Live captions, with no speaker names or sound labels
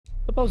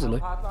Supposedly.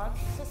 Pod launch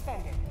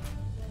suspended.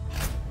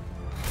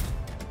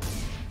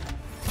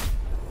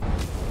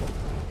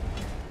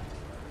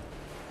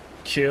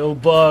 Kill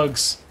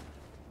bugs.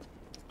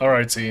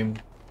 Alright, team.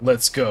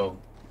 Let's go.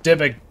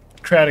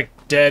 Democratic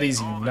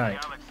Daddies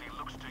unite.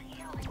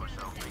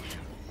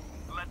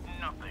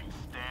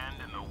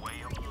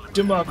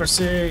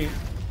 Democracy!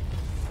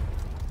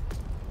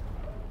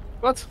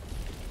 What?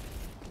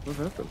 What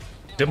happened?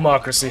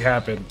 Democracy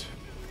happened.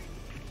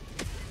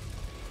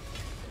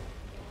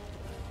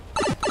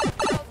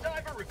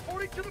 Helldiver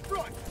reporting to the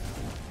front.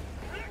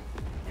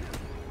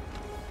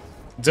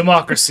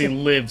 Democracy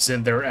lives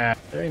in their ass.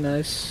 Very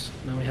nice.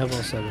 Now we have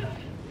all 7.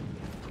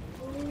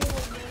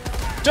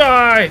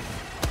 Die!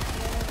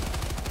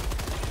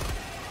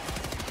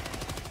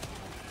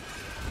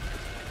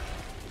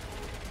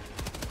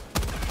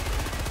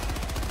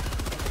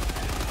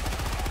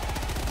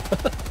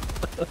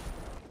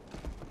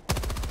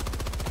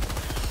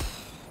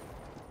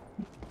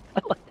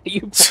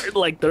 You burned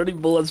like 30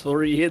 bullets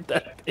before you hit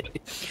that thing.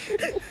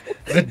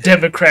 The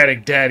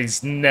Democratic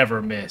Daddies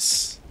never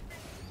miss.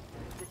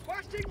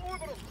 Requesting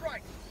orbital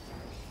strike.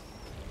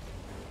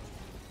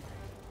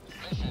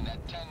 Mission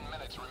at 10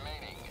 minutes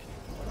remaining.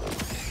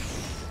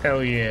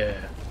 Hell yeah.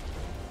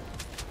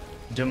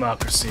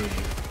 Democracy.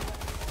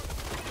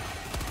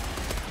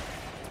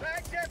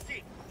 Bag's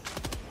empty.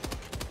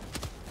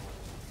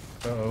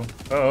 Uh-oh.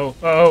 Uh-oh.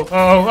 Uh-oh.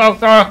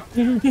 Uh-oh.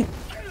 Oh,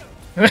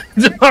 oh.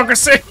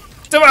 Democracy!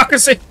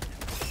 Democracy!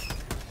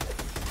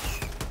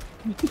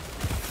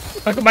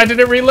 How come I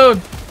didn't reload?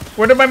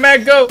 Where did my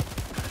mag go?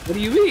 What do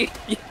you mean?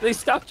 They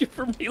stopped you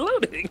from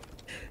reloading.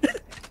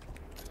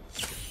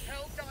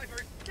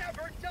 Helldivers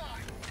never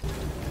die.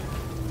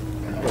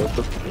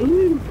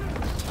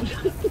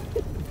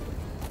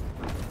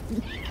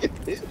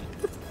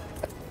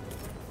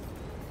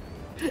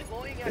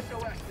 Deploying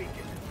SOS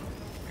beacon.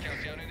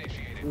 Countdown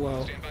initiated.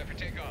 Wow. Stand by for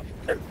takeoff.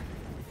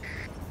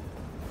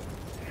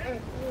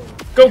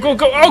 Go, go,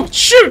 go! Oh,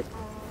 shoot!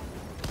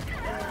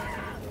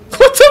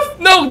 What the f—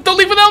 No! Don't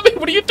leave without me!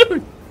 What are you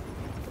doing?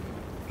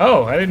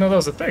 Oh, I didn't know that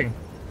was a thing.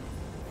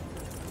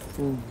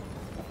 Pulling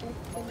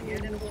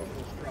in an orbital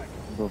strike.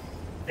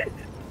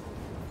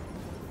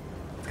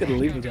 It's gonna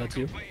leave without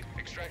you. Complete.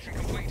 Extraction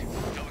complete.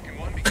 Pelican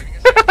 1 beginning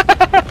ascent.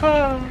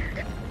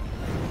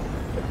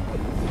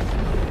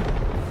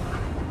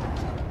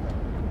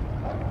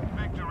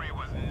 Victory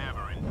was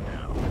never in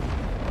doubt.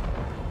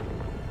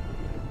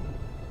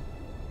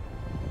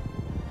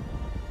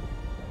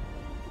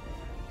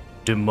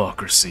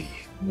 Democracy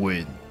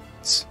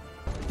wins.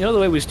 You know the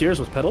way we steer is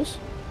with pedals?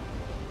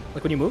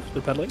 Like when you move,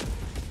 they're pedaling?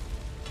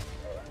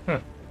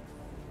 Huh.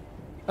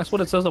 That's what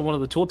it says on one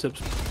of the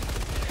tooltips.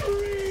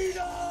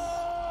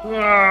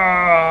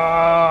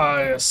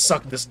 Ah,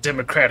 suck this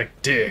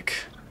Democratic dick.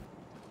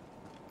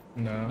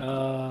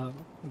 No.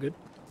 I'm good.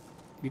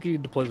 You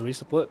can deploy the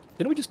resupply.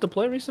 Didn't we just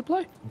deploy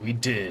resupply? We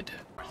did.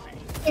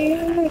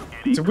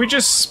 Did we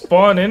just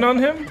spawn in on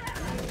him?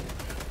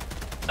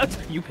 That's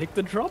you picked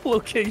the drop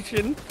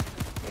location.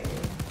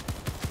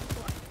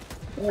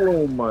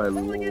 Oh my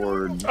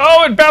lord.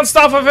 Oh, it bounced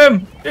off of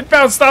him! It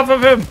bounced off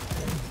of him!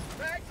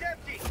 Bag's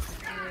empty.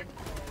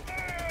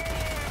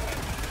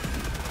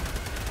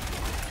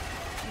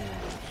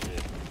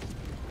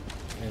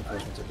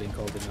 Reinforcements are being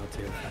called in now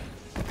too.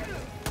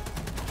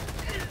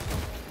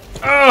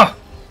 Ah!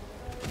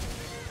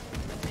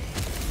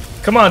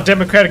 Come on,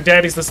 Democratic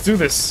Daddies, let's do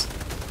this.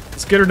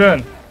 Let's get her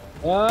done.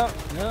 Yeah.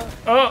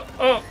 Oh,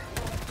 oh.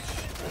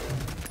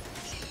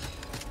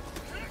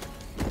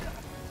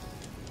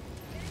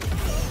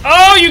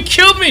 Oh, you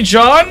killed me,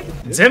 John!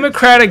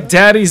 Democratic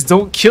Daddies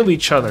don't kill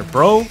each other,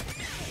 bro.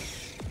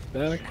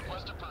 Back.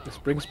 This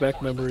brings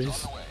back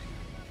memories.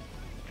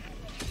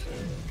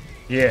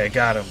 Yeah,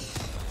 got him.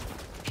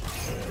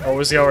 Or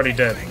was he already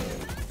dead?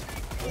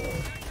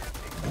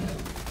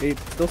 He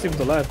still seems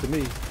alive to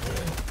me.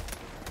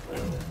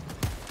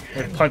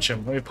 Let me punch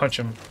him. Let me punch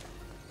him.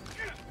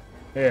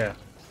 Yeah.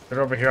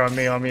 They're over here on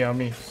me, on me, on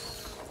me.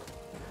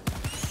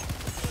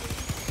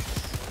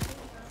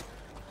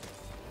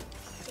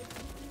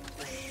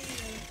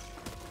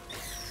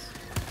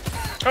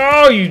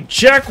 Oh, you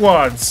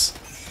jackwads!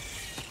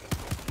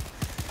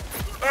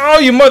 Oh,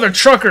 you mother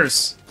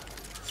truckers!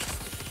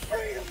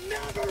 Freedom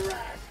never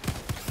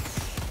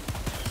rests.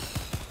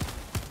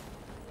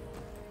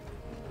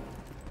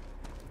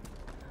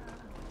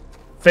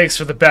 Thanks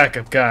for the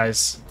backup,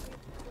 guys.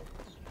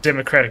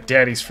 Democratic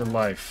Daddies for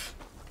life.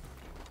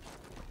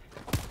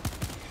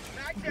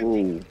 Bag's empty. Whoa.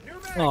 New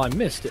mag. Oh, I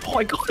missed it. Oh,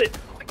 I got it.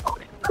 I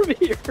got it from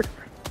here.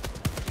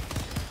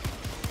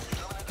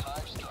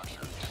 Hive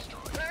structure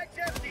destroyed. Bag's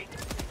empty.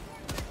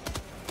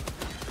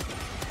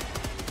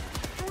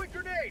 Throwing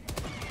grenade.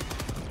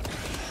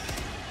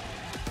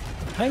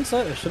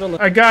 Hindsight, I should have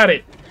left. I got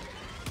it!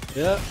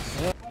 Yeah.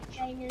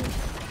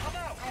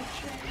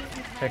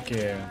 Heck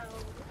yeah.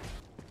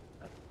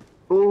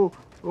 Oh,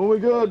 oh my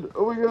god,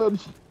 oh my god.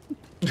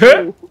 You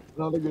Oh,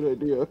 not a good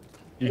idea.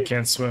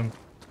 can't swim.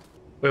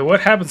 Wait,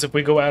 what happens if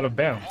we go out of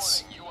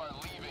bounds? You are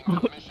leaving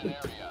the mission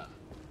area.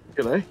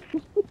 Can I?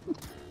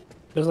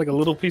 There's like a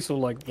little piece of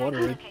like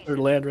water or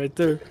land right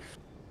there.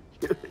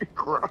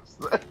 Cross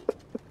that.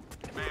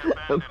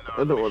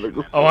 I don't want to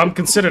go. Oh, I'm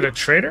considered a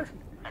traitor?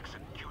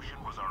 Execution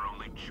was our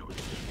only choice.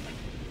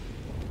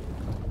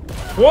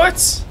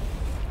 What?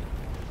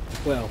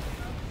 Well.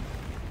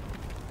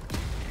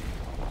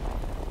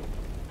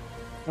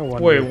 I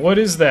wonder. Wait, what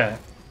is that?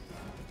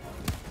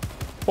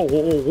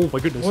 Oh my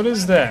goodness. What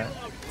is that?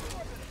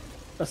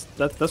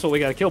 That's what we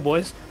gotta kill,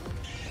 boys.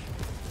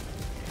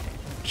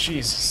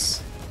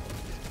 Jesus.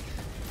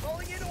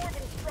 Calling in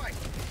orbital strike.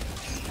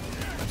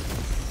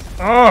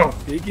 Oh!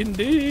 Digging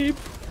deep.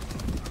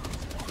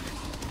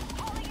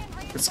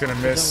 It's gonna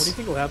John, what do you miss.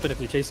 think will happen if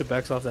we chase it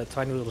back off that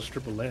tiny little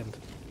strip of land?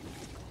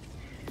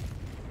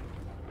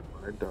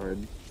 I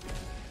died.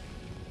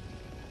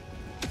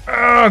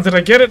 Ah, did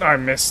I get it? I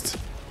missed.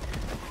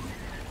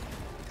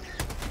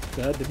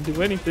 That didn't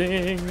do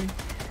anything.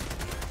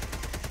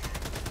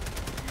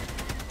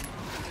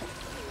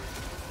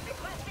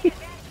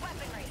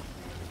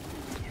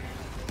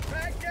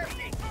 Mag's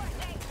empty.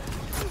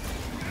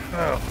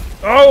 Oh.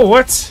 Oh,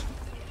 what?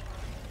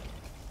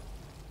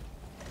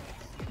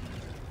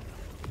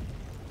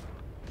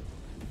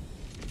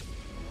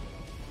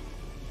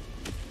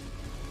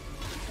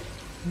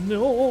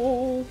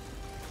 No.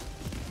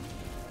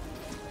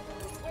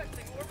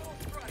 Requesting orbital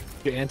strike.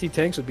 Your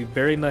anti-tanks would be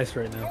very nice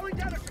right now. Calling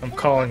down a I'm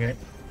calling it.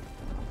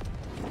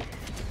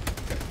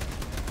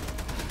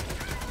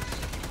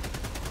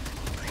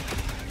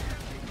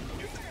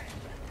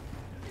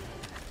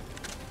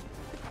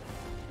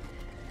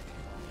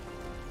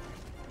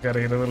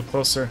 Gotta get a little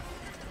closer.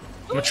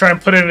 I'm gonna try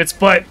and put it in its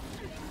butt.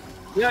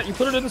 Yeah, you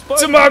put it in the spot.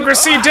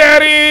 Democracy,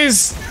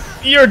 daddies!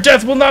 Your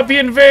death will not be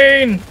in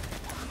vain!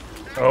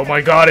 Oh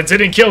my god, it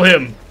didn't kill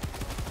him!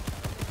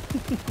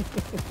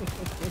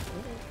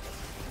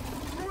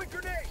 throwing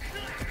grenade.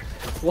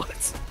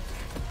 What?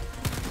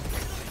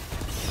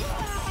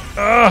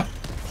 Ah!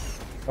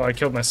 Oh, I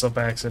killed myself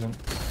by accident.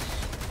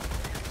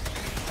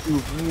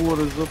 Dude, what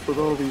is up with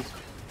all these?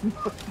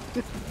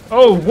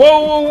 Oh,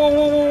 whoa, whoa, whoa,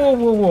 whoa, whoa,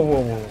 whoa, whoa,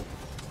 whoa, whoa.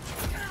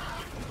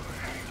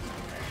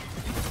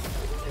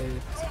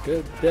 It's a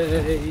good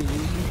day.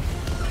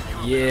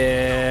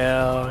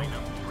 Yeah.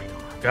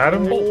 Got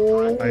him?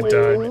 I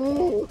died.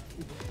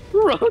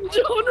 Run,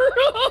 John,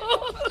 run!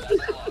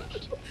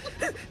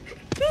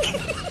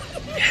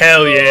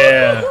 Hell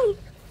yeah!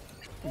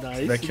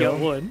 Nice, That you kill got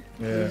him? one.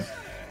 Yeah.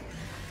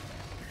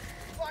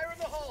 Fire in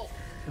the hole.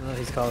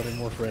 He's calling in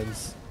more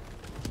friends.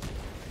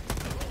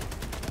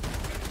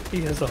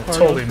 He has a hard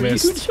Totally on for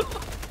missed. you, John.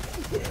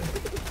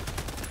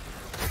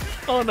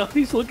 Oh no,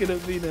 he's looking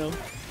at me now.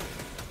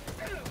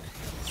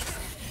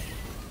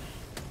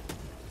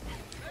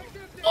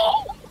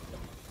 Oh!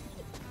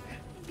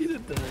 He's gonna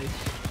die.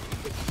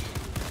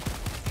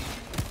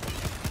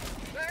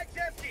 Mag's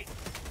empty.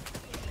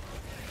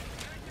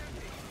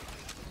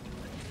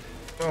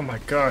 Oh my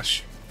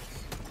gosh.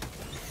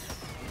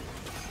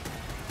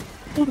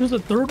 Oh, there's a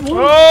third one?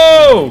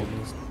 Oh!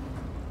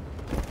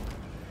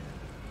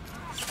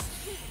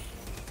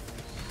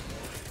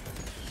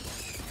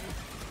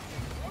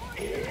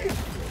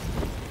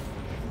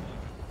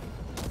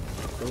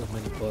 So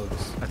many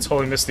bugs. I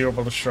totally missed the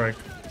orbital strike.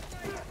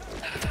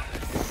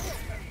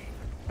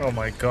 Oh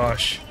my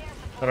gosh.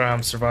 I don't know how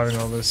I'm surviving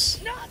all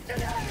this.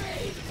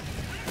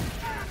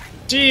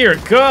 Dear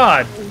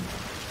God!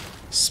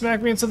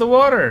 Smack me into the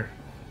water!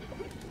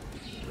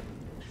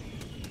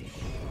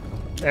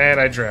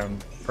 And I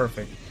drowned.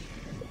 Perfect.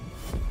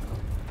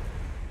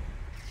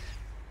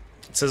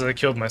 It says I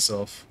killed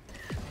myself.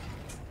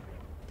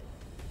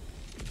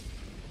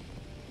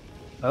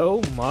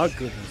 Oh my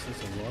goodness,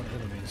 there's a lot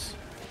of enemies.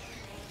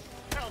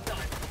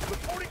 Helldivers.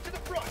 Reporting to the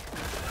front.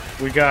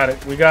 We got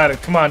it. We got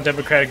it. Come on,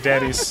 Democratic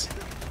daddies.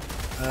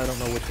 I don't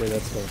know which way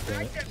that's going.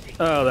 Damn it.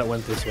 Oh, that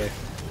went this way.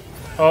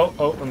 Oh,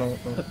 oh, no, no.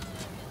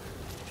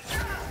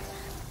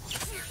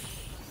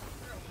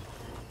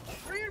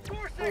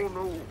 Reinforcing. Oh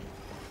no.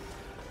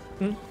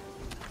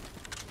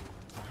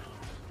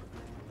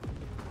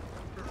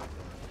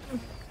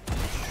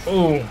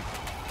 Oh.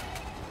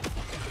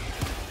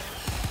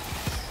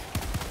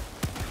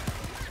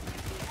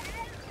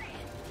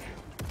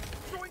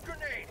 Throwing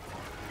grenade.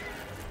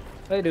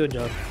 How you doing,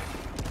 John?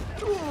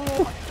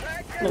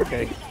 Mag's empty.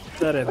 Okay,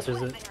 that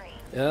answers it.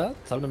 Yeah,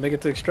 time to make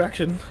it to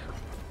extraction.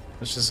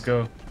 Let's just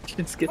go.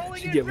 Should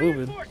Calling in get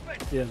moving.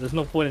 reinforcements. Yeah, there's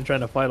no point in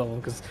trying to fight all of them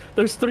because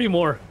there's 3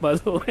 more, by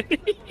the way.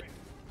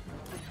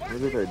 Where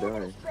did I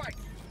die? Strike.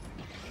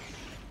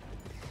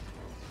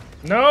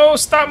 No,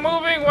 stop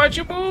moving! Why'd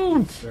you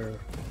move? There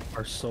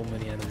are so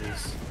many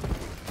enemies.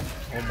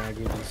 Oh my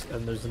goodness,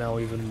 and there's now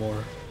even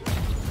more.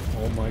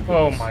 Oh my goodness.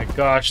 Oh my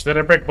gosh, did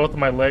I break both of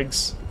my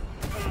legs?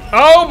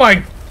 Oh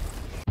my